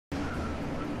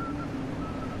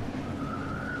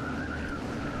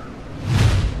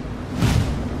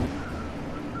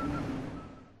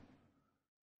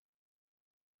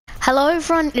Hello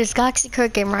everyone, it's Galaxy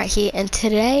Code Game right here, and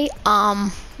today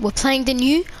we're playing the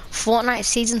new Fortnite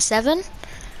Season 7.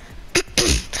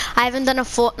 I haven't done a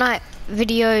Fortnite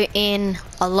video in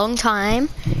a long time,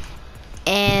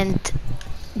 and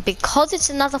because it's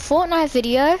another Fortnite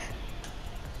video,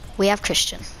 we have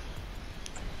Christian.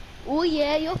 Oh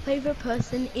yeah, your favorite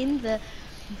person in the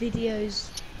videos.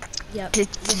 Yep, your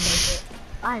favorite.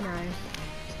 I know,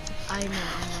 I'm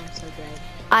so great.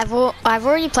 I've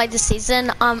already played this season.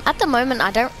 At the moment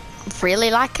I don't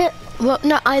really like it. Well,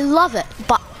 no, I love it,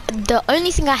 but the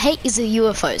only thing I hate is the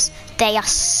UFOs. They are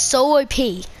so OP.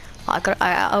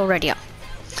 I already are.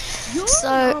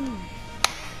 So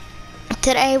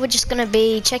today we're just gonna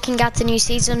be checking out the new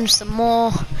season some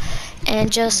more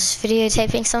and just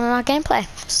videotaping some of our gameplay.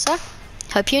 So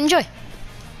hope you enjoy.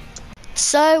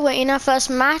 So we're in our first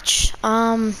match.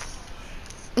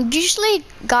 Usually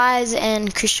guys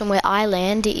and Christian, where I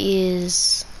land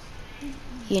is,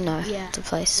 you know, the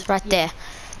place right there.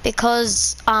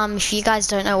 Because if you guys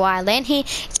don't know why I land here,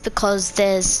 it's because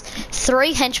there's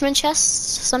 3 henchman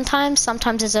chests sometimes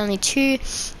there's only 2,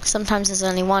 sometimes there's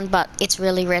only 1, but it's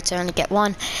really rare to only get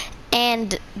 1.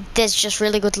 And there's just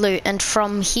really good loot, and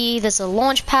from here there's a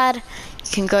launch pad.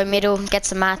 You can go middle, get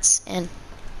some mats, and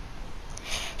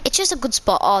it's just a good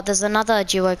spot. Oh, there's another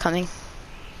duo coming.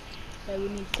 So we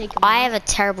need to take I have a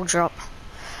terrible drop.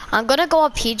 I'm gonna go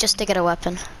up here just to get a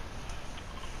weapon.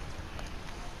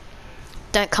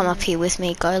 Don't come up here with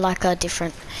me. Go like a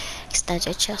different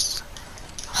extended chest.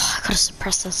 Oh, I gotta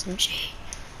suppress SMG.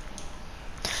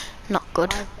 Not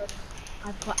good.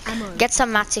 I've got ammo. Get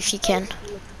some mats if you can.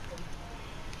 You know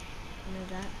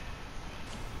that?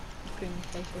 Green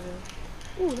face over.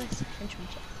 Ooh, that's a henchman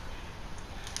chest.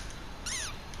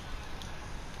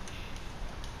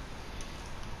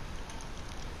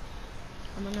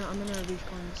 I'm gonna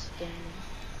respawn this game.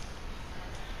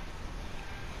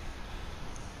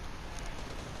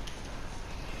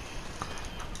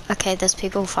 Okay, there's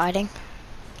people fighting.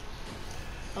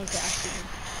 Okay, I see them.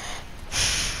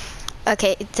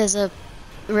 Okay, there's a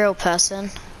real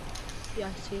person. Yeah,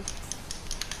 I see.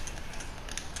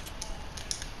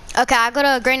 Okay, I got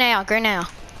a green AR, I got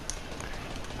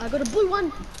a blue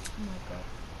one. Oh my god.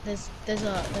 There's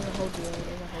a whole duo.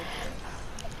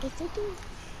 What's that doing?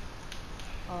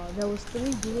 There was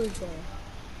 3 duos there.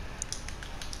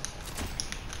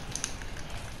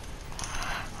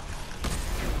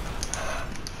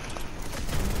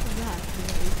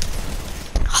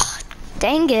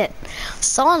 Dang it,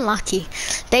 so unlucky.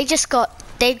 They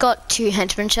got 2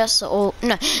 henchman chests, or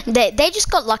no, they just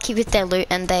got lucky with their loot,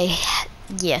 and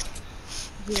yeah.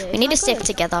 We need to stick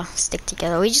together.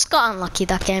 We just got unlucky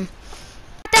that game.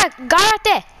 Right there, guy right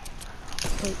there.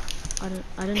 Wait, I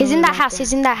don't He's know in that right house. there.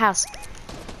 He's in that house.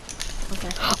 Okay.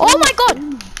 Oh my god!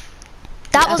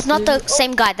 That was not the absolutely.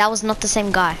 same guy. That was not the same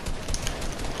guy.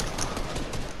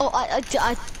 Oh, I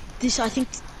think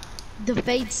the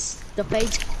fade's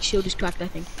shield is cracked. I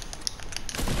think.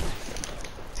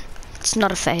 It's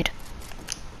not a fade.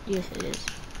 Yes, it is.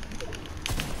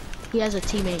 He has a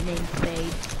teammate named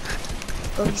Fade.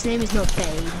 Oh, his name is not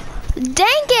Fade. Dang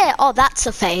it! Oh, that's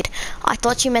a fade. I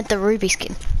thought you meant the ruby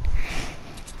skin.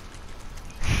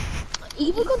 He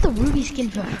even got the ruby skin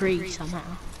for free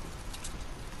somehow.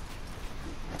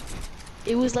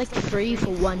 It was like free for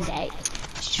 1 day.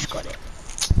 Just got it.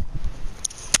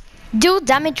 Deal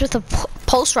damage with a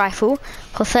pulse rifle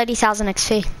for 30,000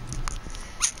 XP.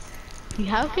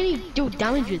 How can he do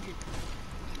damage with?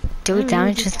 Deal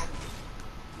damage with...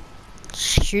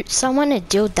 Shoot someone and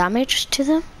deal damage to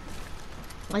them?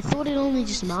 I thought it only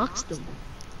just marks them.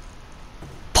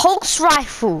 Pulse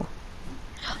rifle!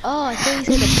 Oh, I thought he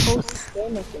said a pulse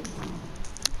skin or thing.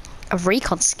 A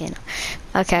recon skin.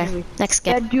 Okay, next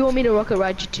game. Do you want me to rocket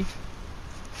ride you too?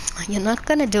 You're not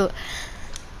gonna do it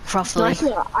properly. No, I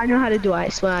swear, I know how to do it. I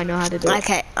swear I know how to do it.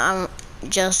 Okay,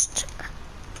 just...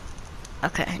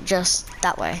 Okay, just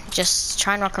that way. Just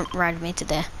try and rocket ride me to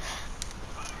there.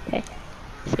 Okay.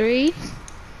 3,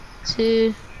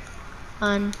 2,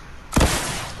 1.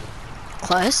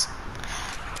 Close.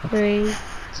 3,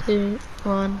 2,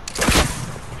 1.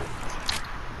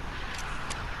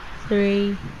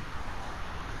 3,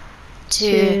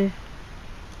 2,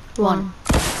 1.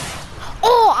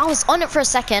 Oh, I was on it for a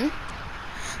second.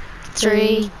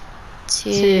 3,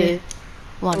 2,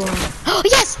 1. Oh,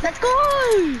 yes! Let's go!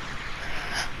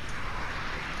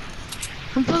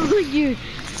 I'm following you.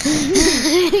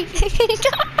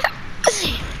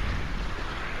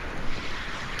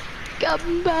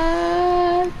 Come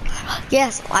back.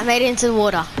 Yes, I made it into the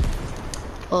water.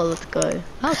 Oh, let's go.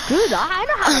 Oh, good. I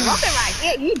know how to rocket ride.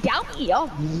 Yeah, you doubt me, yo.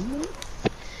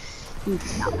 I'm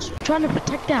trying to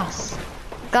protect us.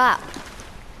 Go out.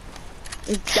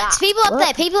 It's There's people up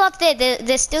there. People up there.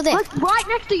 They're still there. Like, right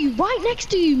next to you. Right next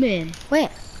to you, man. Where?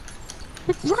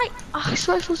 It's right. Oh, I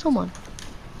swear I saw someone.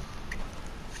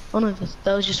 Oh no,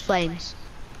 that was just flames.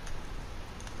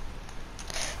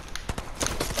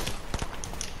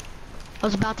 I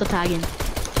was about to tag him.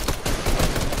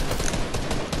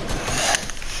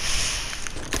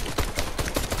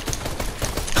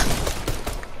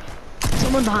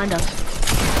 Someone behind us.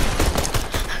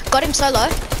 Got him solo.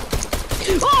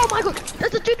 Oh my god!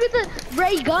 There's a dude with a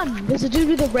ray gun. There's a dude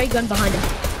with a ray gun behind us.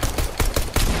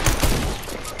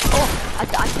 Oh, I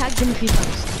tagged him a few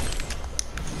times.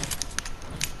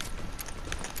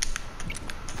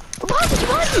 Behind you!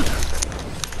 Behind you!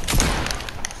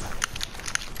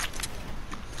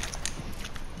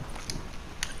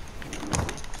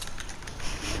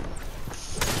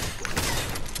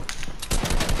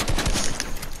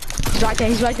 He's right there,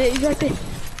 he's right there, he's right there.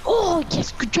 Oh,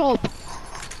 yes, good job.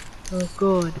 Oh,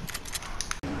 good.